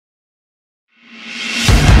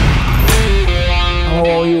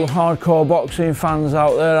hardcore boxing fans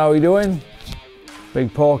out there, how are you doing?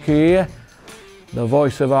 Big Porky here, the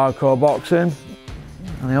voice of hardcore boxing,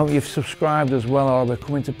 and I hope you've subscribed as well, or we're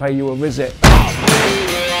coming to pay you a visit.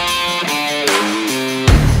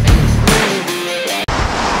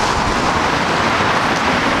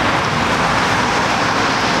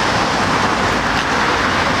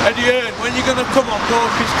 Eddie, when you're going to come on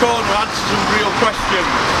Porky's Corner and answer some real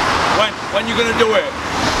questions? When you're going to do it?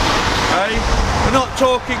 Eh? We're not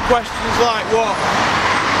talking questions like what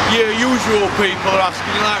your usual people are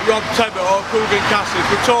asking, like Rob Tebbit or Cougar Cassidy.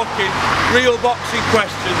 We're talking real boxing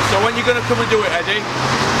questions. So when you're going to come and do it, Eddie?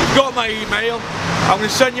 You've got my email. I'm going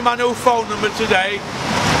to send you my new phone number today.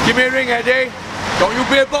 Give me a ring, Eddie. Don't you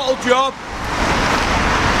be a bottle job.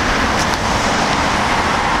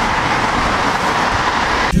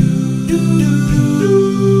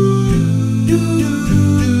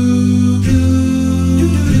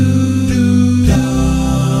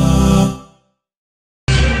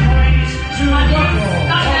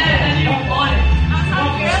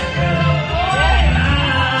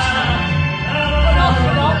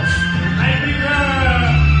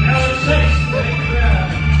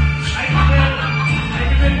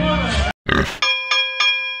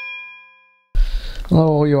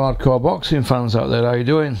 Hello all you hardcore boxing fans out there, how you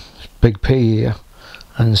doing? It's Big P here,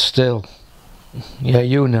 and still, yeah,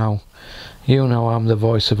 you know I'm the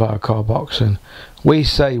voice of hardcore boxing. We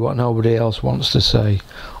say what nobody else wants to say,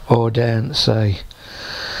 or daren't say.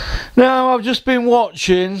 Now, I've just been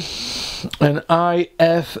watching an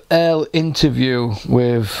IFL interview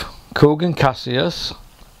with Cougar Cassius,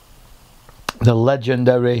 the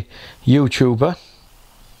legendary YouTuber,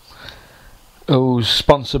 who's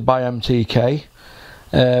sponsored by MTK.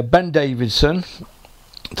 Ben Davidson,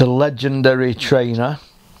 the legendary trainer,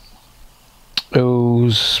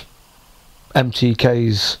 who's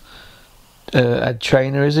MTK's head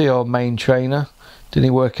trainer, is he, or main trainer? Didn't he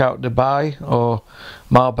work out Dubai or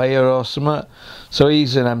Marbella or something? So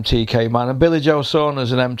he's an MTK man. And Billy Joe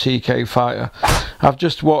Saunders, an MTK fighter. I've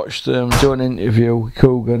just watched them do an interview with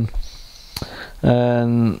Cougar,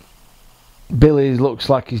 and Billy looks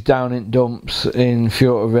like he's down in dumps in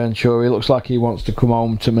Fuerteventura. He looks like he wants to come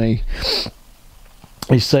home to me.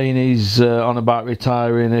 He's saying he's on about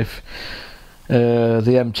retiring if the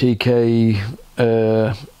MTK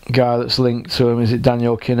guy that's linked to him, is it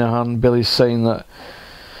Daniel Kinahan? Billy's saying that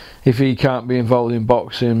if he can't be involved in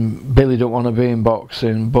boxing, Billy don't want to be in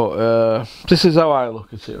boxing. But this is how I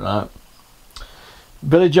look at it, right?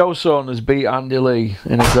 Billy Joe Saunders beat Andy Lee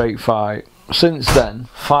in a great fight. Since then,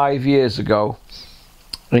 5 years ago,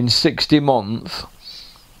 in 60 months,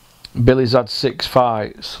 Billy's had 6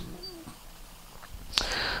 fights.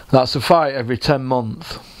 That's a fight every 10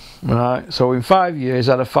 months, right? So in 5 years,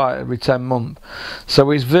 had a fight every 10 months. So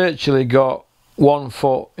he's virtually got 1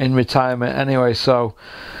 foot in retirement anyway. So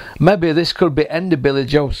maybe this could be end of Billy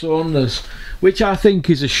Joe Saunders, which I think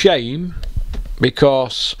is a shame,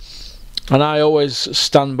 because, and I always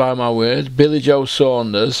stand by my word, Billy Joe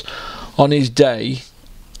Saunders on his day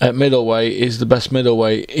at middleweight is the best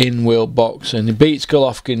middleweight in world boxing. He beats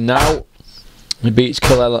Golovkin now, he beats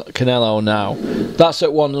Canelo now. That's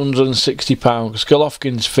at 160 pounds, because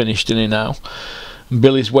Golovkin's finished in it now, and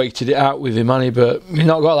Billy's waited it out with him, hasn't he? But he's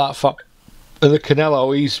not got that far. And the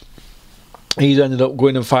Canelo, he's ended up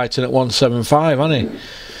going and fighting at 175, hasn't he?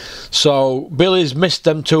 So Billy's missed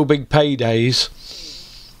them 2 big paydays.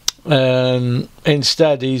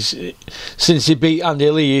 Instead, since he beat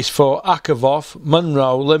Andy Lee, he's fought Akavov,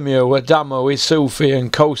 Monroe, Lemieux, Adamo, Isufi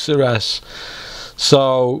and Kosares.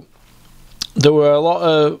 So there were a lot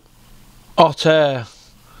of hot air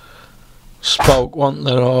spoke, weren't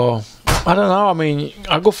there? Or I don't know, I mean,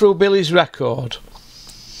 I go through Billy's record,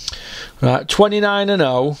 right?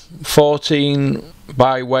 29-0, 14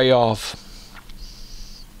 by way of.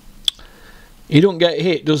 He don't get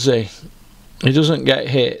hit, does he? He doesn't get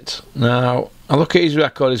hit. Now, I look at his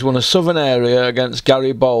record. He's won a Southern Area against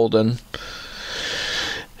Gary Bolden.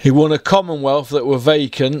 He won a Commonwealth that were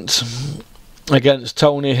vacant against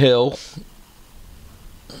Tony Hill.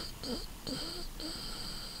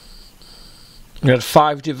 He had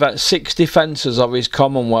 6 defences of his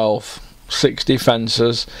Commonwealth. 6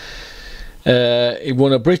 defences. He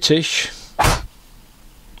won a British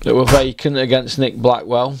that were vacant against Nick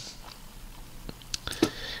Blackwell.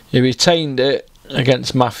 He retained it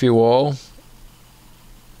against Matthew Wall.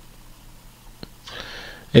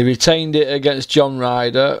 He retained it against John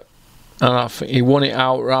Ryder, and I think he won it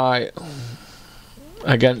outright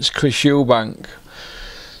against Chris Eubank.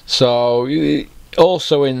 So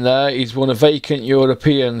also in there, he's won a vacant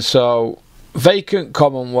European, so vacant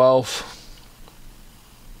Commonwealth,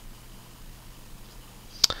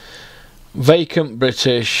 vacant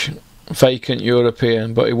British, vacant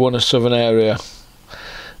European, but he won a Southern Area.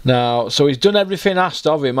 Now, so he's done everything asked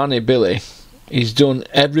of him, hasn't he, Billy? He's done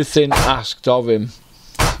everything asked of him,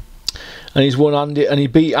 and he's won Andy, and he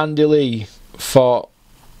beat Andy Lee for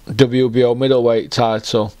WBO middleweight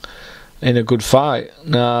title in a good fight.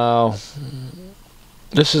 Now,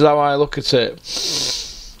 this is how I look at it.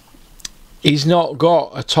 He's not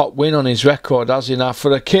got a top win on his record, has he? Now,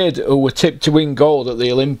 for a kid who were tipped to win gold at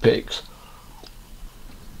the Olympics,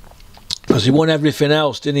 because he won everything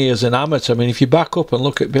else, didn't he, as an amateur? I mean, if you back up and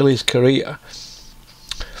look at Billy's career,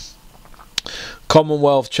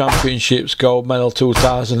 Commonwealth Championships gold medal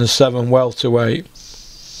 2007 welterweight,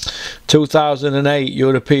 2008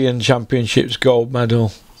 European Championships gold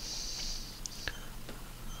medal,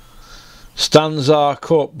 Stanzar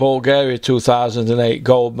Cup Bulgaria 2008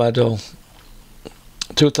 gold medal,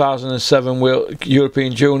 2007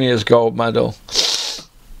 European Juniors gold medal.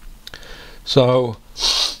 So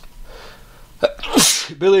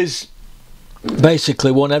Billy's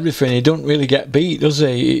basically won everything. He don't really get beat, does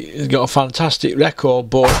he? He's got a fantastic record,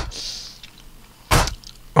 but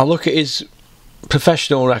I look at his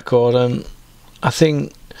professional record and I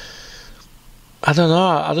think, I don't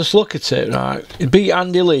know, I just look at it, right? He beat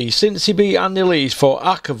Andy Lee. Since he beat Andy Lee for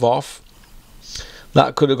Akavov,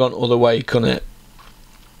 that could have gone other way, couldn't it?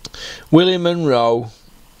 Willie Monroe,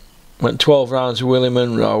 went 12 rounds with Willie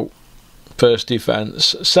Monroe. First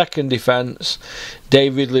defence. Second defence,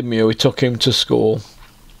 David Lemieux, he took him to school.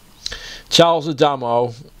 Charles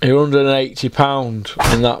Adamo, he was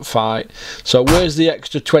 £180 in that fight. So where's the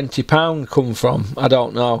extra £20 come from? I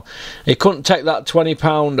don't know. He couldn't take that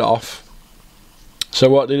 £20 off. So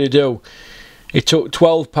what did he do? He took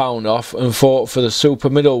 £12 off and fought for the super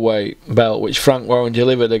middleweight belt, which Frank Warren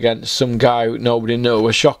delivered against some guy who nobody knew.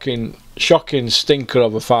 A shocking stinker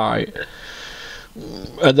of a fight.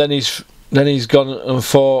 And then he's gone and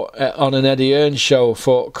fought on an Eddie Hearn show,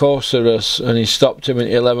 fought Corserus, and he stopped him in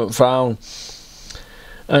the 11th round.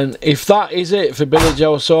 And if that is it for Billy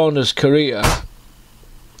Joe Saunders' career,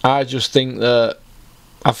 I just think that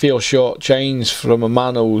I feel shortchanged from a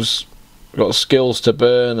man who's got skills to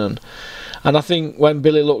burn. And I think when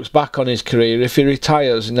Billy looks back on his career, if he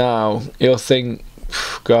retires now, he'll think,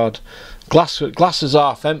 God, glass is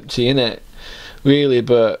half empty, innit? Really,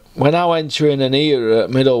 but when I went through in an era at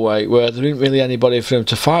middleweight where there isn't really anybody for him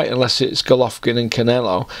to fight unless it's Golovkin and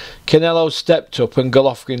Canelo, Canelo stepped up and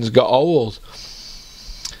Golovkin's got old.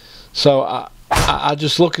 So I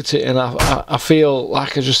just look at it and I feel,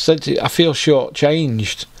 like I just said to you, I feel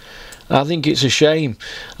shortchanged. And I think it's a shame.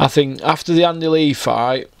 I think after the Andy Lee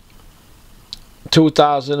fight,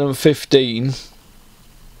 2015,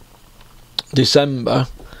 December,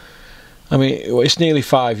 I mean, it's nearly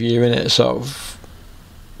 5 years, isn't it? So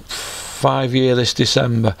 5 years this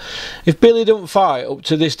December. If Billy don't fight up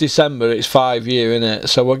to this December, it's 5 years, isn't it?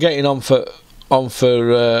 So we're getting on for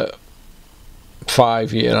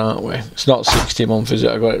 5 years, aren't we? It's not 60 months, is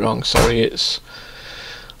it? I got it wrong. Sorry, it's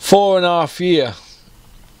 4.5 years.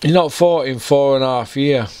 He's not fought in 4.5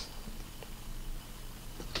 years.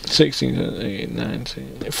 16, 17, 19,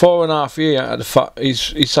 4.5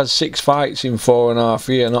 years. He's had 6 fights in 4.5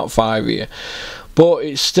 years, not 5 years. But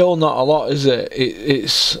it's still not a lot, is it?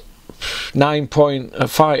 It's 9 point a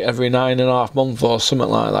fight every 9.5 months or something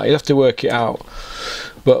like that. You have to work it out.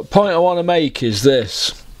 But point I want to make is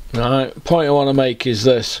this, right? Point I want to make is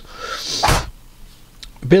this.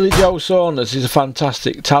 Billy Joe Saunders is a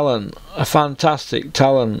fantastic talent. A fantastic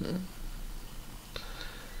talent.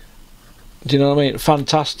 Do you know what I mean?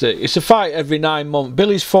 Fantastic. It's a fight every 9 months.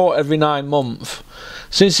 Billy's fought every 9 months.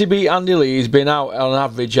 Since he beat Andy Lee, he's been out on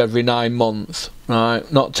average every 9 months.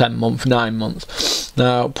 Right? Not 10 months, 9 months.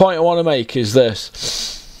 Now, point I want to make is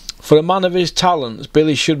this. For a man of his talents,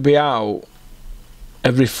 Billy should be out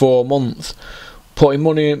every 4 months, putting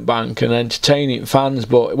money in the bank and entertaining fans.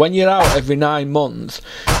 But when you're out every 9 months,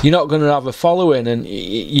 you're not going to have a following, and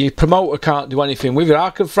your promoter can't do anything with it. How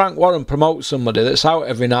can Frank Warren promote somebody that's out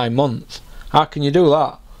every 9 months? How can you do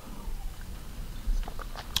that?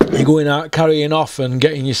 You're going out carrying off and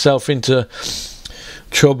getting yourself into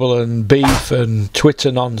trouble and beef and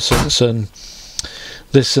Twitter nonsense and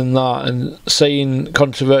this and that and saying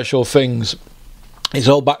controversial things. It's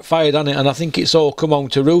all backfired, hasn't it? And I think it's all come home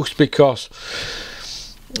to roost because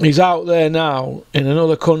he's out there now in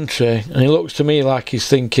another country and he looks to me like he's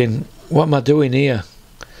thinking, what am I doing here?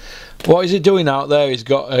 What is he doing out there? He's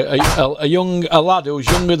got a lad who's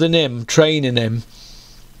younger than him training him,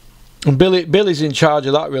 and Billy's in charge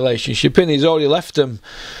of that relationship, and he's already left him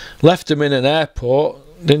in an airport,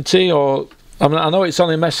 didn't he? Or I mean, I know it's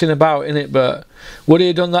only messing about, innit? But would he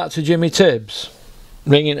have done that to Jimmy Tibbs?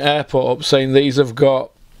 ringing airport up saying these have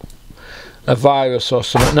got a virus or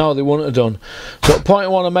something. No, they wouldn't have done. So the point I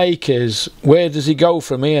want to make is, where does he go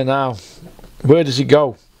from here now? Where does he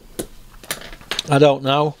go? I don't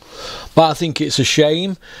know, but I think it's a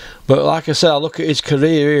shame. But like I said, I look at his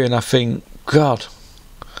career here and I think, God,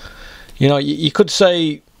 you know, you could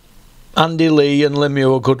say Andy Lee and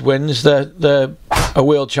Lemieux are good wins. They're a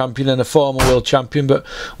world champion and a former world champion, but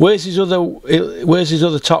where's his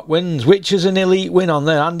other top wins? Which is an elite win on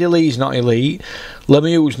there? Andy Lee's not elite,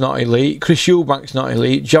 Lemieux's not elite, Chris Eubank's not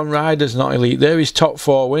elite, John Ryder's not elite. They're his top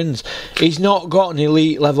 4 wins. He's not got an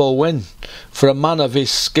elite level win for a man of his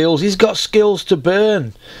skills. He's got skills to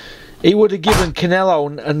burn. He would have given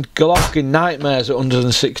Canelo and Golovkin nightmares at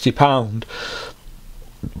 £160.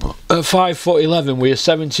 At 5'11" with a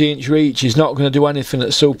 70-inch reach, he's not going to do anything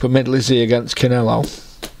at super middle, is he, against Canelo?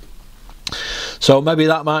 So maybe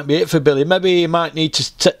that might be it for Billy. Maybe he might need to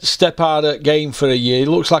step out at game for a year. It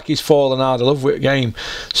looks like he's fallen out of love with game.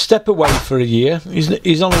 Step away for a year.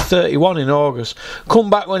 He's only 31 in August. Come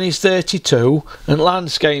back when he's 32, and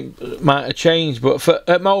landscape might have changed. But at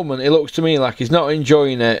the moment, it looks to me like he's not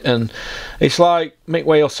enjoying it. And it's like Mick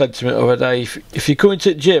Whale said to me the other day, if you're coming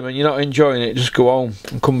to the gym and you're not enjoying it, just go home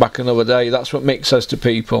and come back another day. That's what Mick says to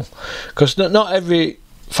people. Because not every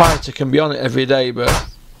fighter can be on it every day, but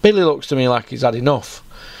Billy looks to me like he's had enough.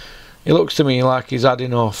 He looks to me like he's had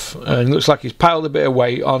enough, and it looks like he's piled a bit of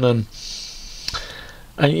weight on, and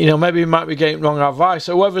you know, maybe he might be getting wrong advice.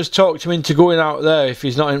 So whoever's talked him into going out there, if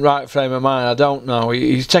he's not in right frame of mind, I don't know.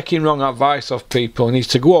 He's taking wrong advice off people. He needs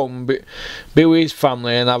to go home and be with his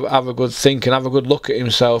family and have a good think and have a good look at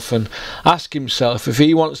himself and ask himself if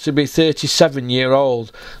he wants to be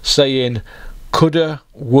 37-year-old saying coulda,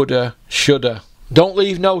 woulda, shoulda. Don't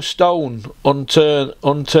leave no stone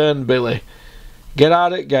unturned, Billy. Get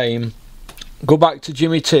out at game. Go back to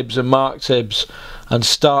Jimmy Tibbs and Mark Tibbs and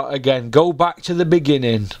start again. Go back to the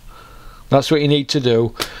beginning. That's what you need to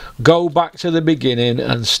do. Go back to the beginning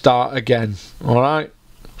and start again. Alright?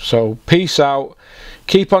 So, peace out.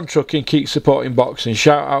 Keep on trucking. Keep supporting boxing.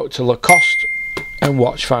 Shout out to Lacoste and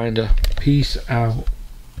Watchfinder. Peace out.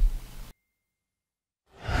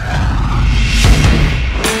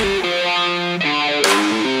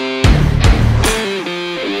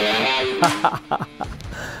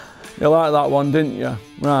 You like that one, didn't you?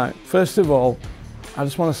 Right, first of all, I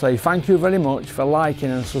just want to say thank you very much for liking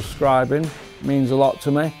and subscribing. It means a lot to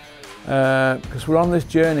me, because we're on this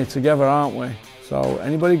journey together, aren't we? So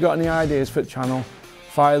anybody got any ideas for the channel,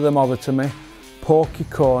 fire them over to me,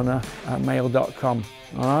 porkycorner@mail.com.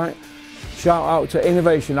 Alright, shout out to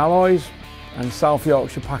Innovation Alloys and South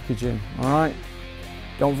Yorkshire Packaging. Alright,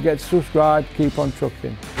 don't forget to subscribe, keep on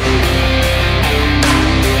trucking.